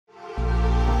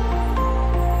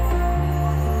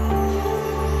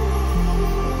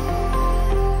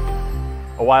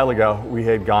A while ago, we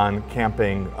had gone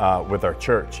camping with our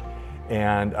church,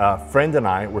 and a friend and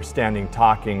I were standing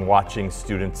talking, watching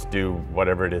students do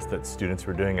whatever it is that students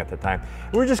were doing at the time.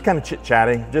 We were just kind of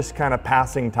chit-chatting, just kind of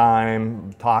passing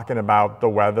time, talking about the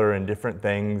weather and different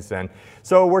things. And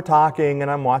so we're talking, and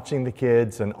I'm watching the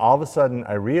kids, and all of a sudden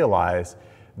I realize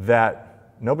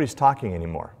that nobody's talking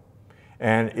anymore.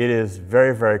 And it is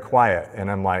very, very quiet. And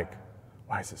I'm like,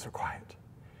 why is it so quiet?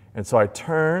 And so I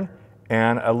turn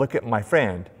and I look at my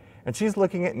friend, and she's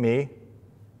looking at me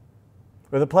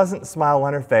with a pleasant smile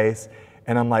on her face,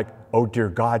 and I'm like, oh dear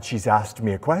God, she's asked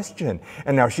me a question,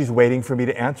 and now she's waiting for me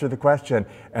to answer the question,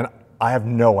 and I have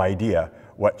no idea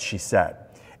what she said.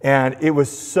 And it was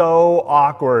so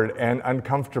awkward and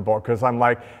uncomfortable, because I'm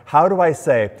like, how do I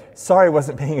say, sorry, I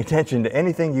wasn't paying attention to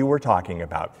anything you were talking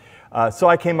about? So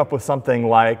I came up with something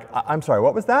like, I'm sorry,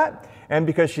 what was that? And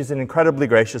because she's an incredibly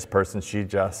gracious person, she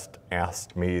just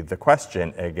asked me the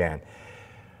question again.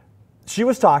 She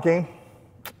was talking,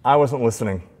 I wasn't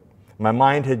listening. My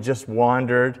mind had just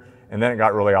wandered, and then it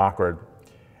got really awkward.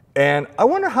 And I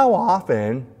wonder how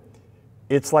often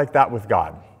it's like that with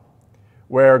God,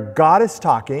 where God is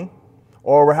talking,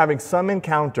 or we're having some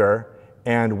encounter,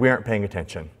 and we aren't paying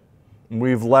attention.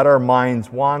 We've let our minds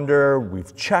wander,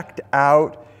 we've checked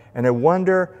out, and I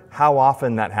wonder how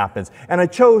often that happens. And I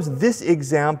chose this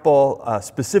example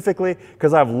specifically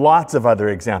because I have lots of other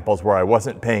examples where I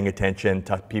wasn't paying attention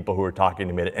to people who were talking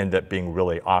to me. It ended up being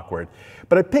really awkward.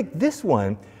 But I picked this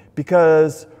one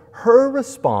because her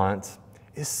response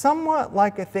is somewhat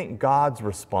like I think God's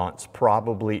response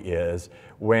probably is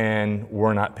when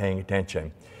we're not paying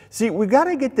attention. See, we got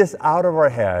to get this out of our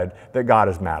head that God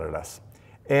is mad at us.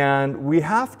 And we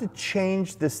have to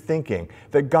change this thinking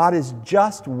that God is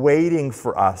just waiting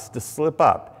for us to slip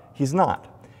up. He's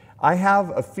not. I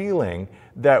have a feeling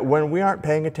that when we aren't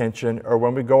paying attention, or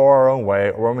when we go our own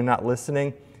way, or when we're not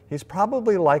listening, he's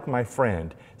probably like my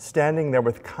friend, standing there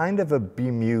with kind of a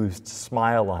bemused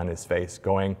smile on his face,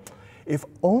 going, if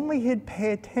only he'd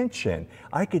pay attention,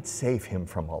 I could save him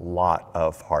from a lot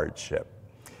of hardship.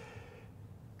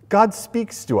 God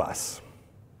speaks to us.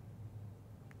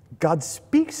 God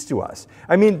speaks to us.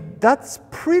 I mean, that's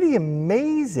pretty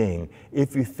amazing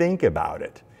if you think about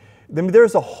it. I mean,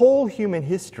 there's a whole human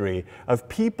history of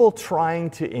people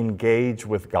trying to engage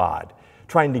with God,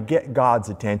 trying to get God's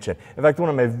attention. In fact, one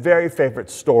of my very favorite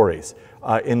stories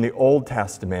in the Old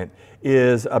Testament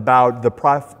is about the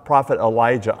prophet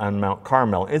Elijah on Mount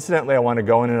Carmel. Incidentally, I want to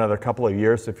go in another couple of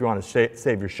years, so if you want to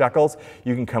save your shekels,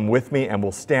 you can come with me and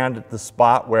we'll stand at the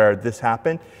spot where this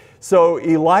happened. So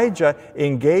Elijah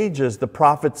engages the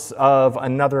prophets of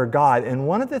another God, and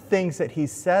one of the things that he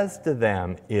says to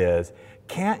them is,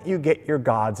 can't you get your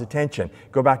God's attention?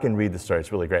 Go back and read the story,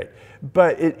 it's really great.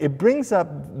 But it brings up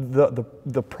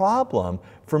the problem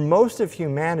for most of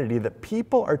humanity that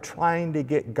people are trying to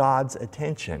get God's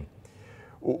attention.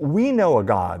 We know a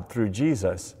God through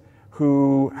Jesus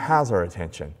who has our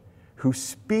attention, who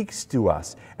speaks to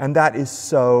us, and that is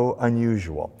so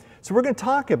unusual. So we're going to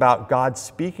talk about God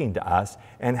speaking to us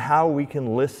and how we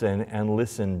can listen and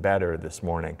listen better this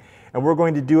morning. And we're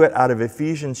going to do it out of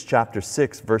Ephesians chapter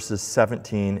 6, verses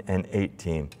 17 and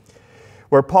 18,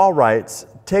 where Paul writes,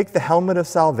 take the helmet of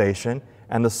salvation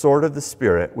and the sword of the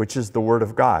Spirit, which is the Word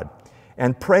of God,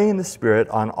 and pray in the Spirit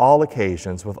on all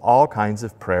occasions with all kinds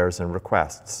of prayers and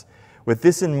requests. With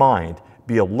this in mind,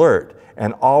 be alert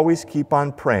and always keep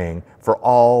on praying for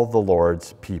all the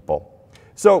Lord's people.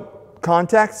 So,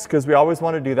 context, because we always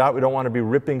want to do that. We don't want to be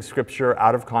ripping Scripture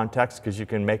out of context because you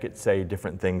can make it say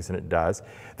different things than it does.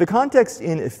 The context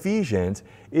in Ephesians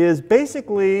is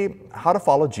basically how to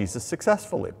follow Jesus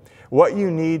successfully. What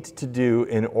you need to do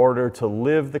in order to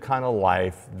live the kind of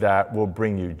life that will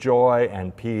bring you joy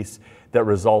and peace that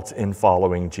results in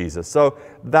following Jesus. So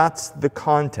that's the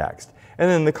context.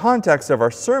 And in the context of our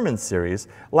sermon series,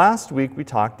 last week we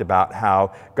talked about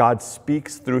how God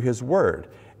speaks through His Word.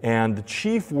 And the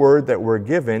chief word that we're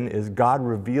given is God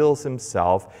reveals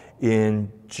Himself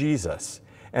in Jesus.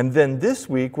 And then this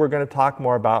week, we're going to talk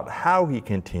more about how He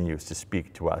continues to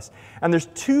speak to us. And there's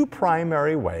two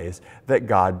primary ways that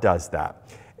God does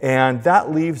that. And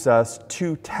that leaves us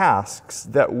two tasks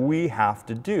that we have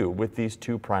to do with these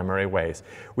two primary ways.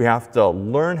 We have to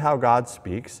learn how God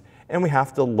speaks, and we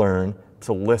have to learn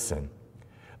to listen.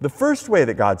 The first way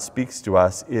that God speaks to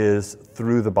us is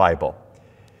through the Bible.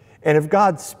 And if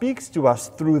God speaks to us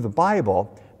through the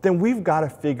Bible, then we've got to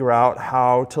figure out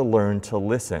how to learn to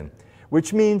listen,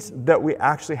 which means that we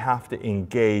actually have to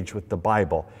engage with the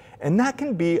Bible. And that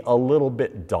can be a little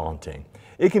bit daunting.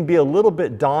 It can be a little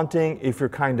bit daunting if you're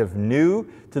kind of new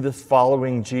to this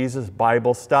following Jesus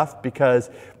Bible stuff,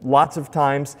 because lots of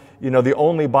times, the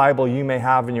only Bible you may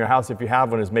have in your house, if you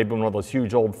have one, is maybe one of those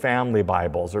huge old family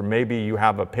Bibles, or maybe you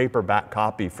have a paperback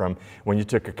copy from when you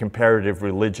took a comparative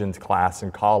religions class in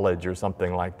college or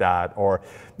something like that, or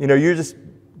you just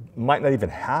might not even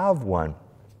have one.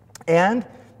 And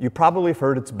you probably have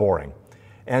heard it's boring.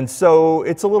 And so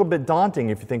it's a little bit daunting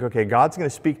if you think, okay, God's going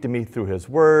to speak to me through His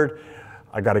Word.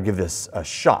 I got to give this a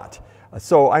shot.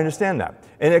 So I understand that.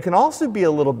 And it can also be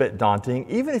a little bit daunting,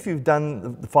 even if you've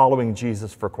done following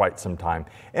Jesus for quite some time.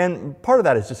 And part of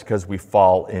that is just because we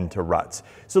fall into ruts.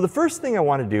 So the first thing I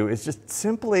want to do is just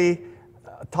simply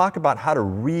talk about how to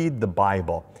read the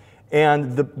Bible.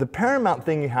 And the paramount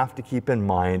thing you have to keep in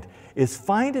mind is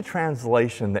find a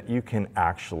translation that you can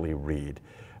actually read.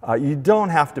 You don't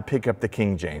have to pick up the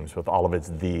King James with all of its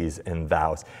these and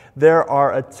thous. There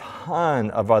are a ton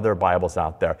of other Bibles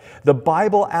out there. The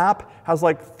Bible app has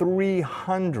like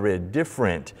 300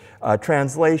 different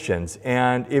translations.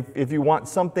 And if you want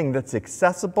something that's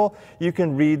accessible, you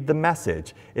can read the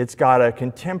Message. It's got a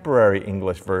contemporary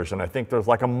English version. I think there's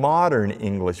like a modern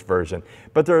English version.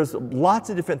 But there's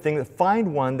lots of different things.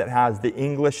 Find one that has the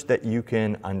English that you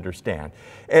can understand.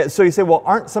 So you say, well,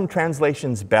 aren't some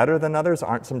translations better than others?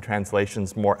 Aren't some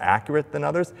translations more accurate than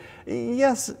others?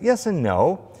 Yes and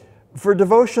no. For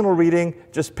devotional reading,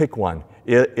 just pick one.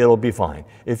 It'll be fine.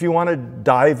 If you want to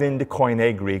dive into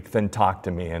Koine Greek, then talk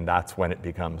to me, and that's when it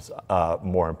becomes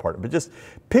more important. But just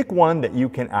pick one that you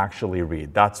can actually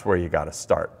read. That's where you got to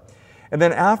start. And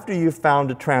then after you've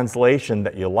found a translation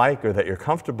that you like or that you're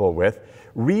comfortable with,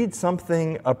 read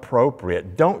something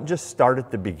appropriate. Don't just start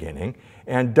at the beginning,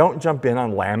 and don't jump in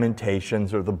on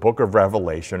Lamentations or the book of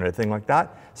Revelation or anything like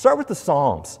that. Start with the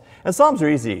Psalms. And Psalms are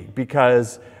easy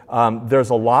because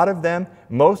there's a lot of them.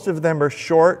 Most of them are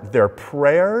short. They're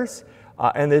prayers,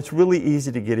 and it's really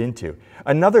easy to get into.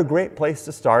 Another great place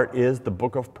to start is the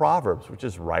book of Proverbs, which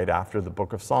is right after the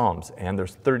book of Psalms. And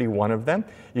there's 31 of them.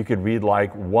 You could read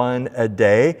like one a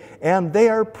day, and they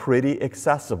are pretty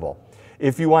accessible.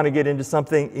 If you want to get into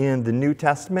something in the New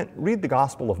Testament, read the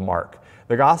Gospel of Mark.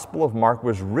 The Gospel of Mark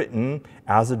was written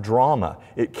as a drama.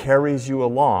 It carries you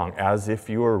along as if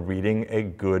you were reading a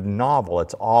good novel.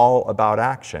 It's all about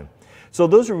action. So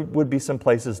those would be some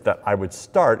places that I would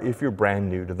start if you're brand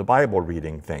new to the Bible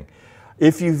reading thing.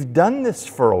 If you've done this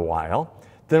for a while,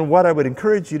 then what I would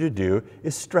encourage you to do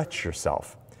is stretch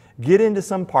yourself. Get into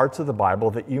some parts of the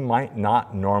Bible that you might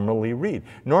not normally read.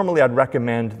 Normally I'd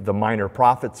recommend the Minor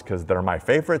Prophets because they're my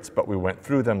favorites, but we went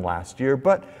through them last year.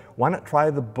 But why not try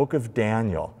the book of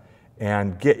Daniel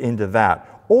and get into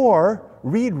that? Or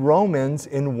read Romans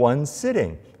in one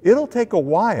sitting. It'll take a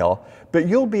while, but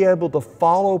you'll be able to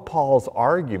follow Paul's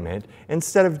argument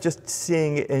instead of just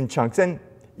seeing it in chunks. And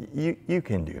you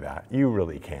can do that. You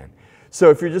really can.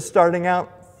 So if you're just starting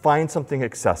out, find something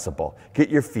accessible. Get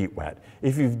your feet wet.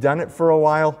 If you've done it for a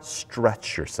while,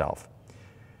 stretch yourself.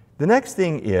 The next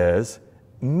thing is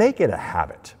make it a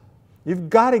habit.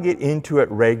 You've got to get into it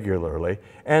regularly.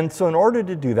 And so in order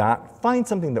to do that, find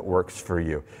something that works for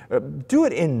you. Do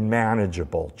it in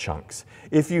manageable chunks.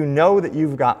 If you know that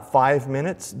you've got 5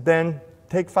 minutes, then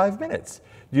take 5 minutes.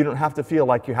 You don't have to feel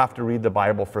like you have to read the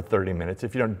Bible for 30 minutes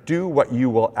if you don't do what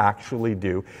you will actually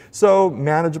do. So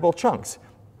manageable chunks.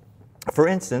 For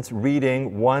instance,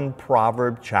 reading one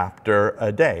proverb chapter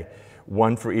a day,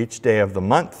 one for each day of the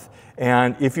month.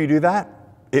 And if you do that,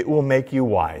 it will make you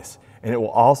wise. And it will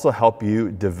also help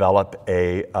you develop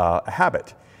a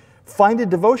habit. Find a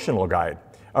devotional guide.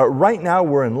 Right now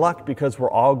we're in luck because we're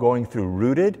all going through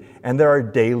Rooted, and there are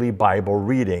daily Bible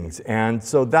readings. And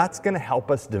so that's going to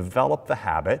help us develop the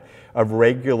habit of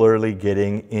regularly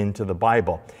getting into the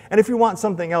Bible. And if you want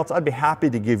something else, I'd be happy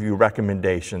to give you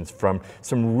recommendations from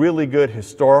some really good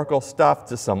historical stuff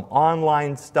to some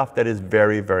online stuff that is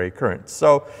very, very current.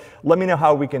 So let me know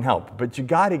how we can help, but you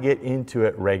got to get into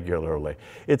it regularly.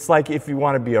 It's like if you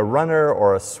want to be a runner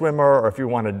or a swimmer, or if you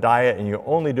want to diet and you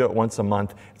only do it once a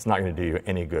month, it's not going to do you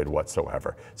any good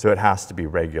whatsoever. So it has to be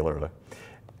regularly.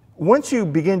 Once you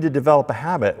begin to develop a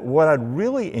habit, what I'd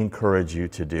really encourage you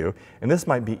to do, and this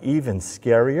might be even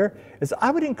scarier, is I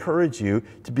would encourage you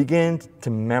to begin to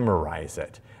memorize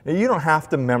it. Now, you don't have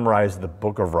to memorize the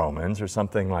book of Romans or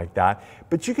something like that,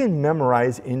 but you can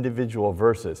memorize individual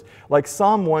verses. Like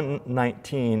Psalm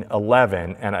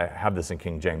 119:11, and I have this in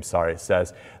King James, sorry, it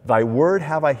says, "Thy word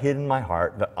have I hid in my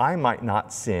heart, that I might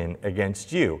not sin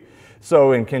against you."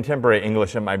 So in contemporary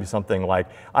English, it might be something like,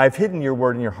 "I've hidden your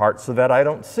word in your heart so that I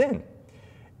don't sin."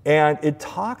 And it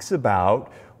talks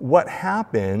about what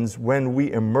happens when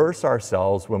we immerse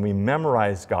ourselves, when we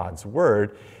memorize God's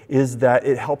Word, is that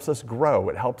it helps us grow,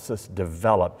 it helps us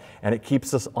develop, and it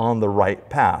keeps us on the right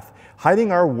path. Hiding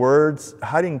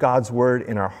God's Word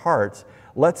in our hearts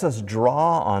lets us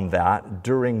draw on that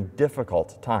during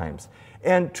difficult times.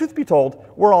 And truth be told,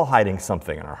 we're all hiding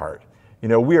something in our heart. You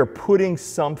know, we are putting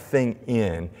something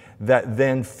in that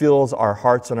then fills our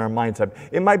hearts and our minds up.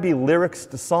 It might be lyrics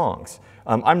to songs.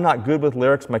 I'm not good with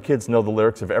lyrics. My kids know the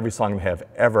lyrics of every song they have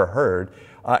ever heard.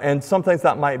 And sometimes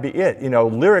that might be it. You know,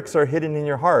 lyrics are hidden in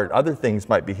your heart. Other things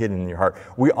might be hidden in your heart.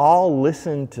 We all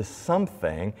listen to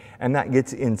something, and that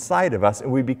gets inside of us,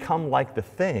 and we become like the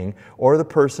thing or the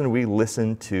person we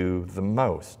listen to the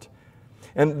most.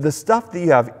 And the stuff that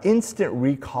you have instant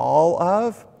recall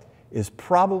of is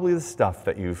probably the stuff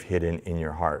that you've hidden in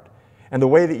your heart. And the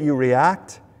way that you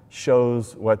react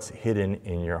shows what's hidden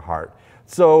in your heart.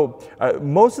 So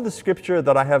most of the scripture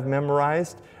that I have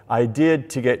memorized, I did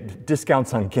to get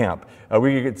discounts on camp.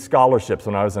 We could get scholarships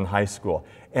when I was in high school.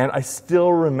 And I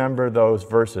still remember those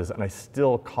verses, and I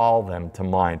still call them to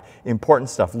mind. Important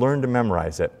stuff. Learn to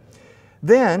memorize it.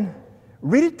 Then,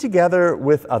 read it together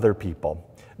with other people.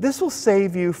 This will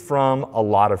save you from a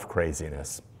lot of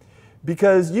craziness,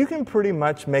 because you can pretty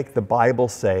much make the Bible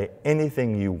say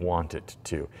anything you want it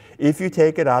to if you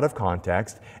take it out of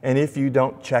context and if you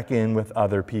don't check in with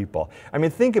other people. I mean,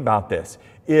 think about this.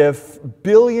 If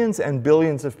billions and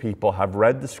billions of people have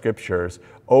read the scriptures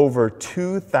over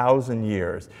 2,000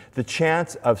 years, the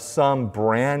chance of some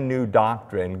brand new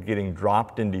doctrine getting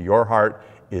dropped into your heart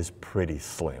is pretty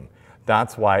slim.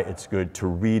 That's why it's good to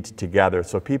read together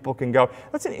so people can go,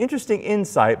 that's an interesting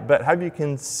insight, but have you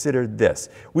considered this?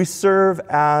 We serve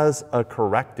as a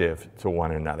corrective to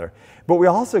one another, but we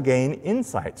also gain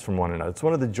insights from one another. It's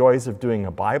one of the joys of doing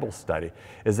a Bible study,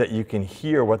 is that you can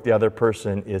hear what the other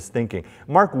person is thinking.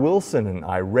 Mark Wilson and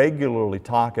I regularly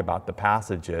talk about the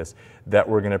passages that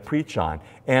we're going to preach on,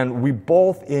 and we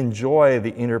both enjoy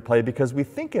the interplay because we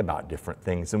think about different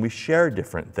things and we share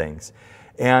different things.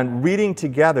 And reading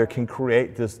together can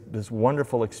create this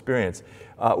wonderful experience.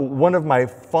 One of my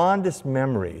fondest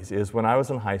memories is when I was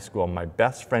in high school, my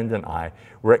best friend and I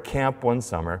were at camp one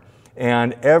summer,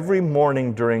 and every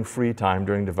morning during free time,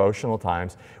 during devotional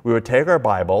times, we would take our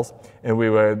Bibles and we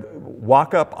would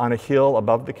walk up on a hill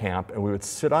above the camp, and we would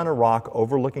sit on a rock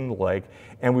overlooking the lake,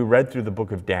 and we read through the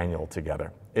book of Daniel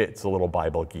together. It's a little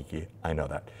Bible geeky, I know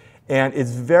that. And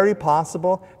it's very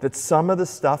possible that some of the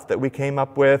stuff that we came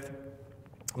up with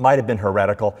might have been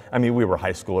heretical. I mean, we were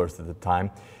high schoolers at the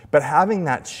time. But having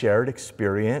that shared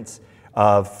experience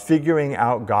of figuring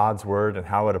out God's Word and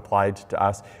how it applied to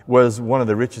us was one of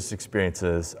the richest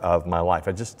experiences of my life.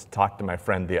 I just talked to my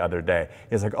friend the other day.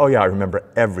 He's like, oh yeah, I remember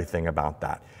everything about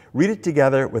that. Read it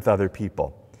together with other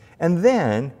people. And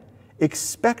then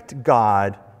expect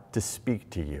God to speak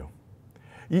to you.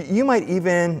 You might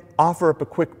even offer up a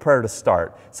quick prayer to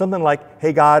start. Something like,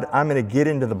 hey God, I'm going to get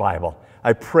into the Bible.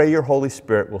 I pray your Holy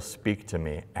Spirit will speak to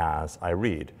me as I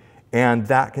read. And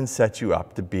that can set you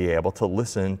up to be able to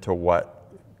listen to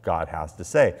what God has to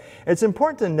say. It's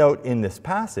important to note in this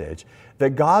passage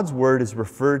that God's Word is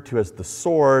referred to as the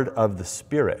sword of the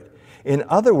Spirit. In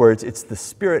other words, it's the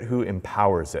Spirit who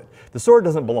empowers it. The sword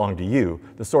doesn't belong to you,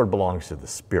 the sword belongs to the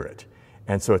Spirit.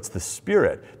 And so it's the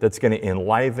Spirit that's going to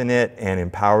enliven it and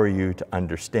empower you to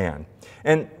understand.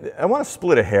 And I want to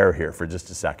split a hair here for just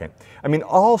a second. I mean,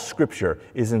 all Scripture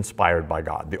is inspired by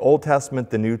God. The Old Testament,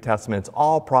 the New Testament, it's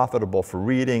all profitable for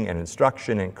reading and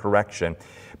instruction and correction.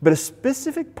 But a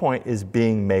specific point is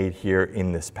being made here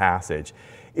in this passage.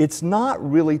 It's not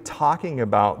really talking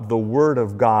about the Word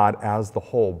of God as the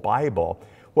whole Bible.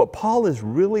 What Paul is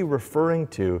really referring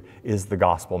to is the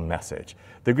gospel message.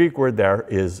 The Greek word there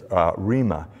is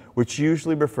rhema, which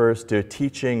usually refers to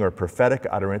teaching or prophetic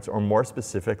utterance, or more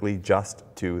specifically, just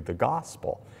to the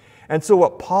gospel. And so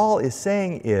what Paul is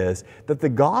saying is that the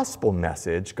gospel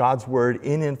message, God's Word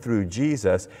in and through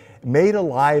Jesus, made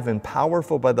alive and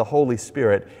powerful by the Holy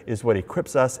Spirit, is what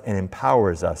equips us and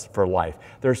empowers us for life.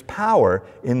 There's power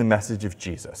in the message of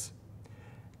Jesus.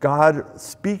 God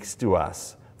speaks to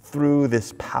us through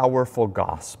this powerful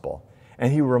gospel.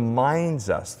 And He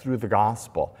reminds us through the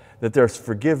gospel that there's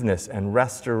forgiveness and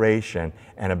restoration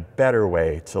and a better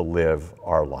way to live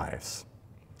our lives.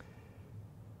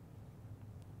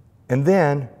 And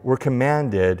then we're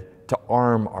commanded to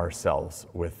arm ourselves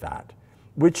with that,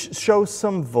 which shows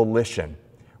some volition.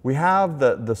 We have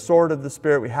the sword of the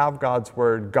Spirit, we have God's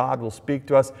Word, God will speak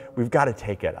to us. We've got to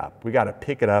take it up. We've got to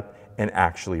pick it up and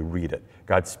actually read it.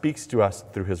 God speaks to us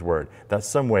through His Word. That's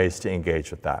some ways to engage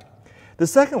with that. The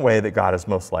second way that God is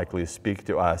most likely to speak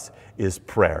to us is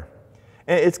prayer.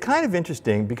 And it's kind of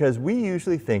interesting because we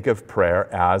usually think of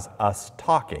prayer as us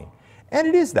talking, and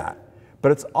it is that,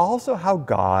 but it's also how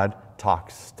God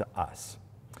talks to us.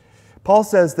 Paul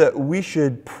says that we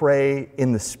should pray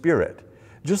in the Spirit.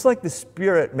 Just like the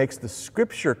Spirit makes the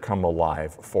Scripture come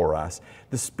alive for us,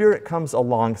 the Spirit comes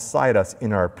alongside us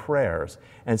in our prayers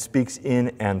and speaks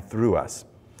in and through us.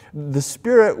 The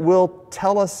Spirit will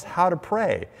tell us how to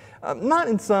pray. Not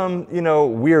in some,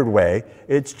 weird way.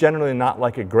 It's generally not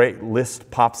like a great list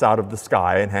pops out of the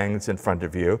sky and hangs in front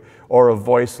of you, or a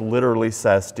voice literally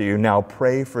says to you, now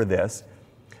pray for this.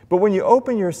 But when you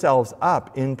open yourselves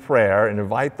up in prayer and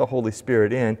invite the Holy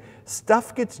Spirit in,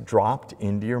 stuff gets dropped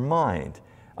into your mind.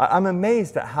 I'm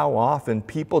amazed at how often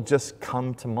people just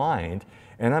come to mind,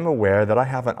 and I'm aware that I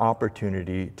have an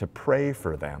opportunity to pray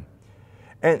for them.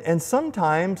 And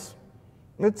sometimes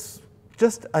it's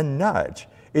just a nudge.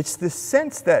 It's the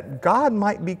sense that God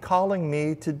might be calling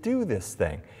me to do this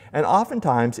thing. And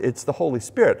oftentimes it's the Holy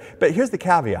Spirit. But here's the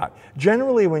caveat.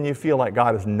 Generally, when you feel like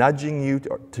God is nudging you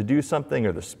to do something,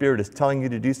 or the Spirit is telling you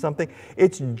to do something,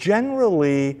 it's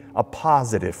generally a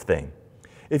positive thing.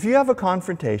 If you have a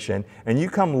confrontation and you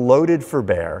come loaded for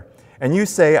bear, and you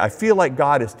say, I feel like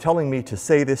God is telling me to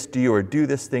say this to you or do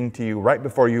this thing to you right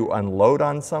before you unload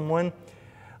on someone,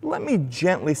 let me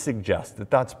gently suggest that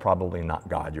that's probably not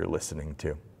God you're listening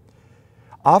to.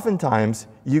 Oftentimes,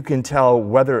 you can tell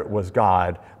whether it was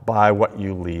God by what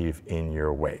you leave in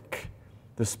your wake.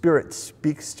 The Spirit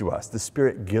speaks to us. The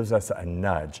Spirit gives us a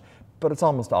nudge, but it's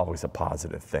almost always a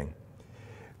positive thing.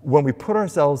 When we put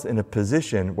ourselves in a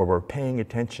position where we're paying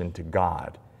attention to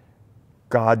God,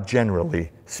 God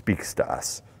generally speaks to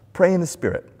us. Pray in the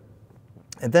Spirit.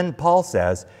 And then Paul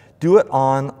says, do it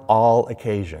on all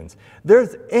occasions.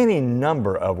 There's any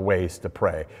number of ways to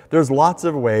pray. There's lots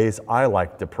of ways I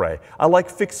like to pray. I like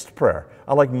fixed prayer.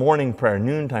 I like morning prayer,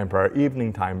 noontime prayer,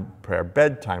 evening time prayer,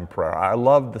 bedtime prayer. I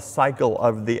love the cycle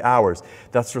of the hours.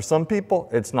 That's for some people.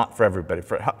 It's not for everybody.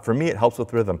 For me, it helps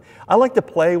with rhythm. I like to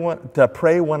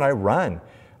pray when I run.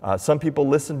 Some people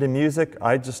listen to music.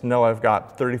 I just know I've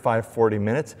got 35, 40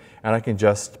 minutes, and I can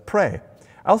just pray.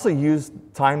 I also use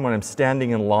time when I'm standing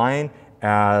in line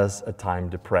as a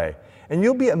time to pray. And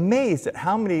you'll be amazed at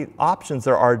how many options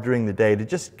there are during the day to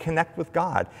just connect with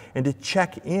God and to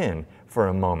check in for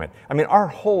a moment. I mean, our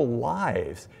whole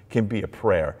lives can be a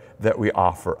prayer that we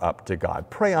offer up to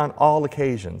God. Pray on all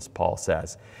occasions, Paul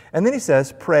says. And then he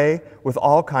says, pray with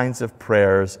all kinds of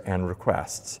prayers and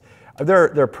requests.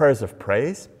 There are prayers of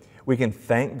praise. We can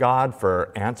thank God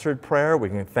for answered prayer. We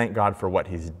can thank God for what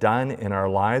He's done in our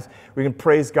lives. We can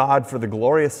praise God for the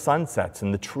glorious sunsets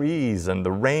and the trees and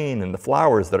the rain and the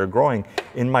flowers that are growing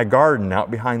in my garden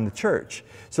out behind the church.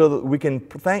 So that we can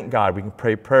thank God. We can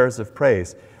pray prayers of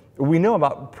praise. We know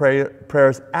about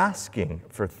prayers asking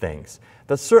for things.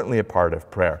 That's certainly a part of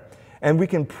prayer. And we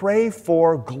can pray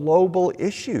for global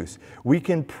issues. We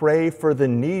can pray for the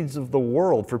needs of the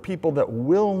world, for people that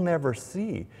we'll never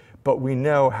see, but we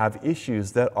know have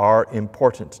issues that are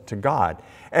important to God.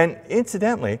 And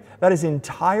incidentally, that is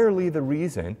entirely the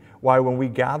reason why when we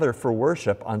gather for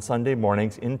worship on Sunday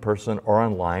mornings in person or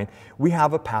online, we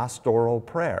have a pastoral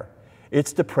prayer.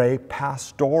 It's to pray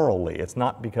pastorally. It's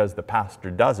not because the pastor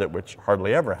does it, which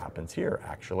hardly ever happens here,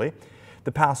 actually.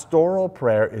 The pastoral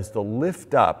prayer is to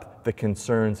lift up the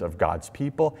concerns of God's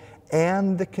people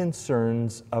and the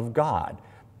concerns of God.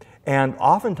 And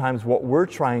oftentimes what we're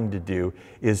trying to do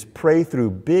is pray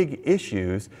through big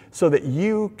issues so that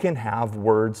you can have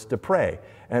words to pray.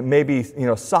 And maybe,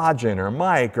 Sajin or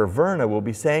Mike or Verna will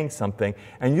be saying something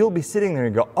and you'll be sitting there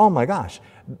and go, oh my gosh,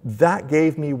 that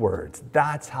gave me words.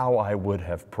 That's how I would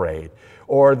have prayed.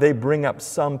 Or they bring up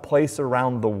some place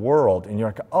around the world and you're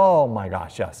like, oh my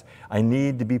gosh, yes, I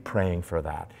need to be praying for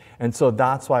that. And so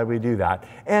that's why we do that.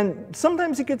 And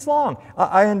sometimes it gets long.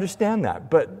 I understand that,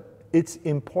 but it's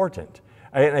important.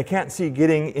 I can't see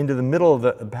getting into the middle of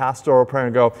the pastoral prayer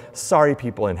and go, sorry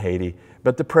people in Haiti,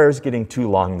 but the prayer's getting too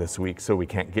long this week, so we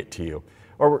can't get to you.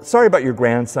 Or sorry about your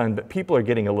grandson, but people are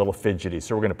getting a little fidgety,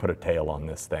 so we're going to put a tail on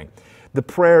this thing. The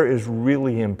prayer is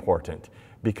really important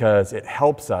because it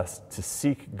helps us to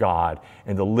seek God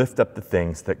and to lift up the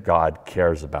things that God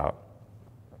cares about.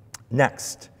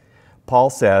 Next, Paul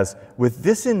says, with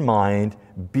this in mind,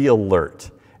 be alert.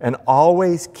 And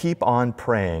always keep on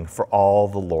praying for all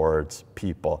the Lord's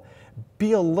people.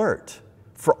 Be alert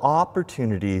for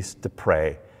opportunities to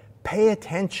pray. Pay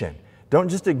attention. Don't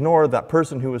just ignore that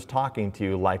person who was talking to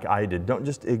you like I did. Don't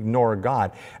just ignore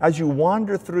God. As you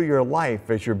wander through your life,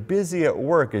 as you're busy at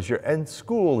work, as you're in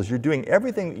school, as you're doing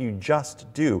everything that you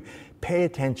just do, pay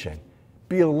attention.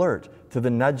 Be alert to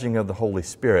the nudging of the Holy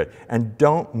Spirit and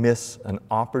don't miss an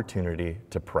opportunity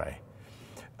to pray.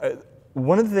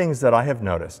 One of the things that I have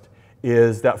noticed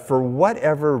is that for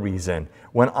whatever reason,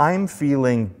 when I'm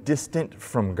feeling distant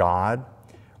from God,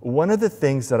 one of the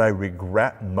things that I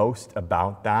regret most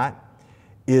about that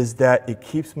is that it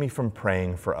keeps me from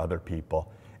praying for other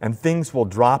people. And things will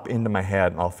drop into my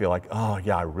head and I'll feel like, oh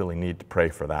yeah, I really need to pray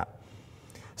for that.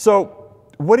 So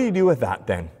what do you do with that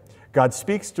then? God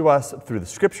speaks to us through the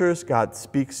scriptures, God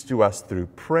speaks to us through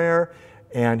prayer,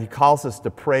 and He calls us to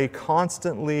pray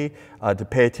constantly, to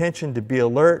pay attention, to be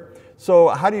alert. So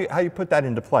how do you put that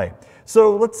into play?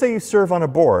 So let's say you serve on a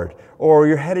board, or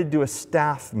you're headed to a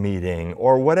staff meeting,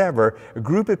 or whatever, a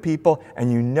group of people,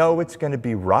 and you know it's going to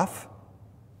be rough.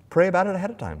 Pray about it ahead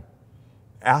of time.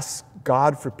 Ask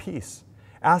God for peace.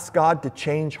 Ask God to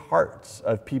change hearts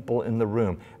of people in the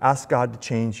room. Ask God to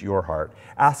change your heart.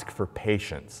 Ask for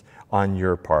patience on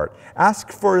your part.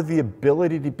 Ask for the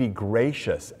ability to be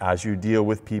gracious as you deal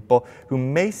with people who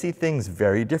may see things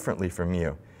very differently from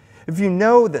you. If you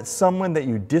know that someone that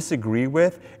you disagree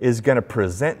with is going to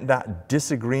present that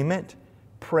disagreement,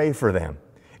 pray for them.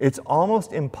 It's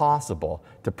almost impossible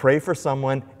to pray for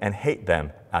someone and hate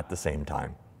them at the same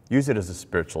time. Use it as a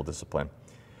spiritual discipline.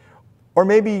 Or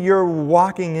maybe you're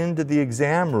walking into the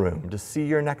exam room to see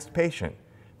your next patient.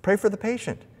 Pray for the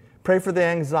patient. Pray for the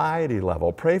anxiety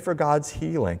level. Pray for God's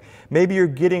healing. Maybe you're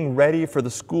getting ready for the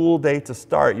school day to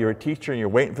start. You're a teacher and you're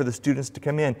waiting for the students to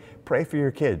come in. Pray for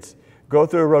your kids. Go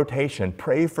through a rotation.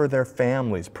 Pray for their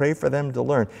families. Pray for them to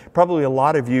learn. Probably a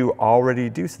lot of you already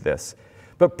do this.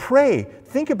 But pray.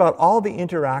 Think about all the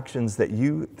interactions that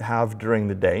you have during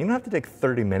the day. You don't have to take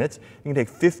 30 minutes. You can take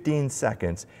 15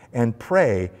 seconds and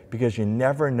pray, because you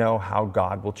never know how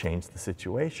God will change the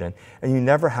situation, and you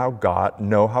never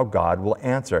know how God will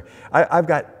answer. I've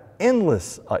got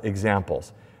endless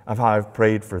examples of how I've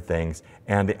prayed for things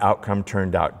and the outcome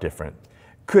turned out different.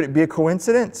 Could it be a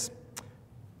coincidence?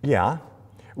 Yeah.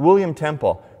 William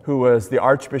Temple, who was the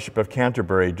Archbishop of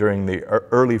Canterbury during the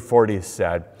early 40s,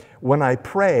 said, "When I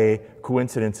pray,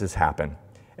 coincidences happen,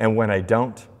 and when I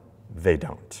don't, they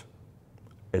don't."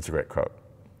 It's a great quote.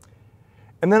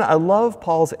 And then I love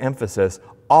Paul's emphasis,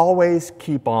 always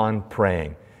keep on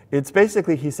praying. It's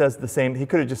basically, he says the same, he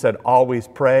could have just said always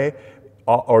pray,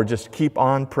 or just keep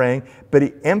on praying, but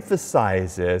he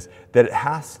emphasizes that it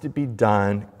has to be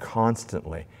done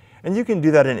constantly. And you can do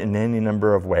that in any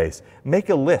number of ways. Make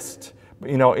a list,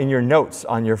 in your notes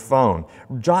on your phone.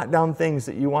 Jot down things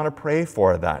that you want to pray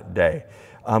for that day.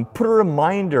 Put a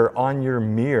reminder on your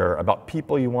mirror about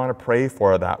people you want to pray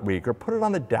for that week, or put it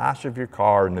on the dash of your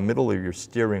car in the middle of your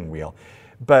steering wheel.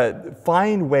 But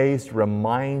find ways to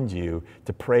remind you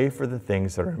to pray for the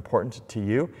things that are important to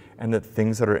you and the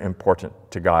things that are important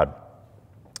to God.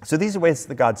 So these are ways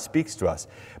that God speaks to us.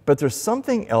 But there's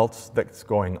something else that's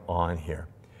going on here.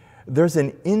 There's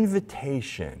an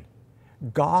invitation.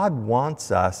 God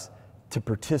wants us to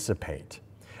participate.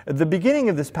 The beginning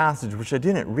of this passage, which I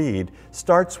didn't read,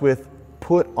 starts with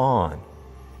put on.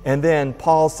 And then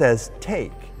Paul says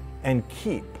take and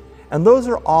keep. And those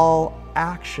are all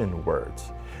action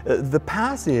words. The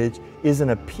passage is an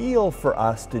appeal for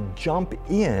us to jump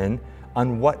in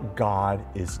on what God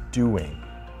is doing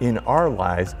in our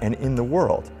lives and in the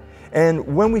world. And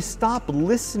when we stop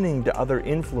listening to other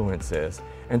influences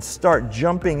and start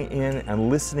jumping in and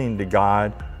listening to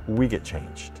God, we get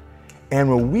changed. And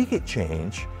when we get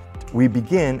changed, we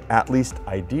begin, at least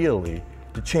ideally,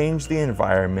 to change the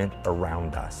environment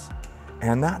around us.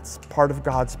 And that's part of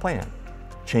God's plan.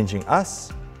 Changing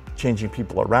us, changing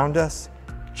people around us,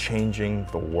 changing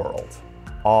the world,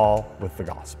 all with the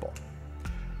gospel.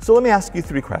 So let me ask you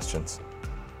 3 questions.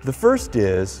 The first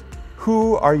is,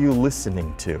 who are you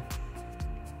listening to?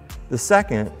 The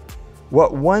second,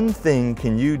 what one thing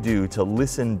can you do to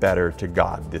listen better to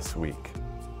God this week?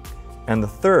 And the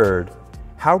third,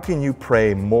 how can you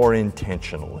pray more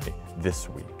intentionally this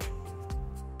week?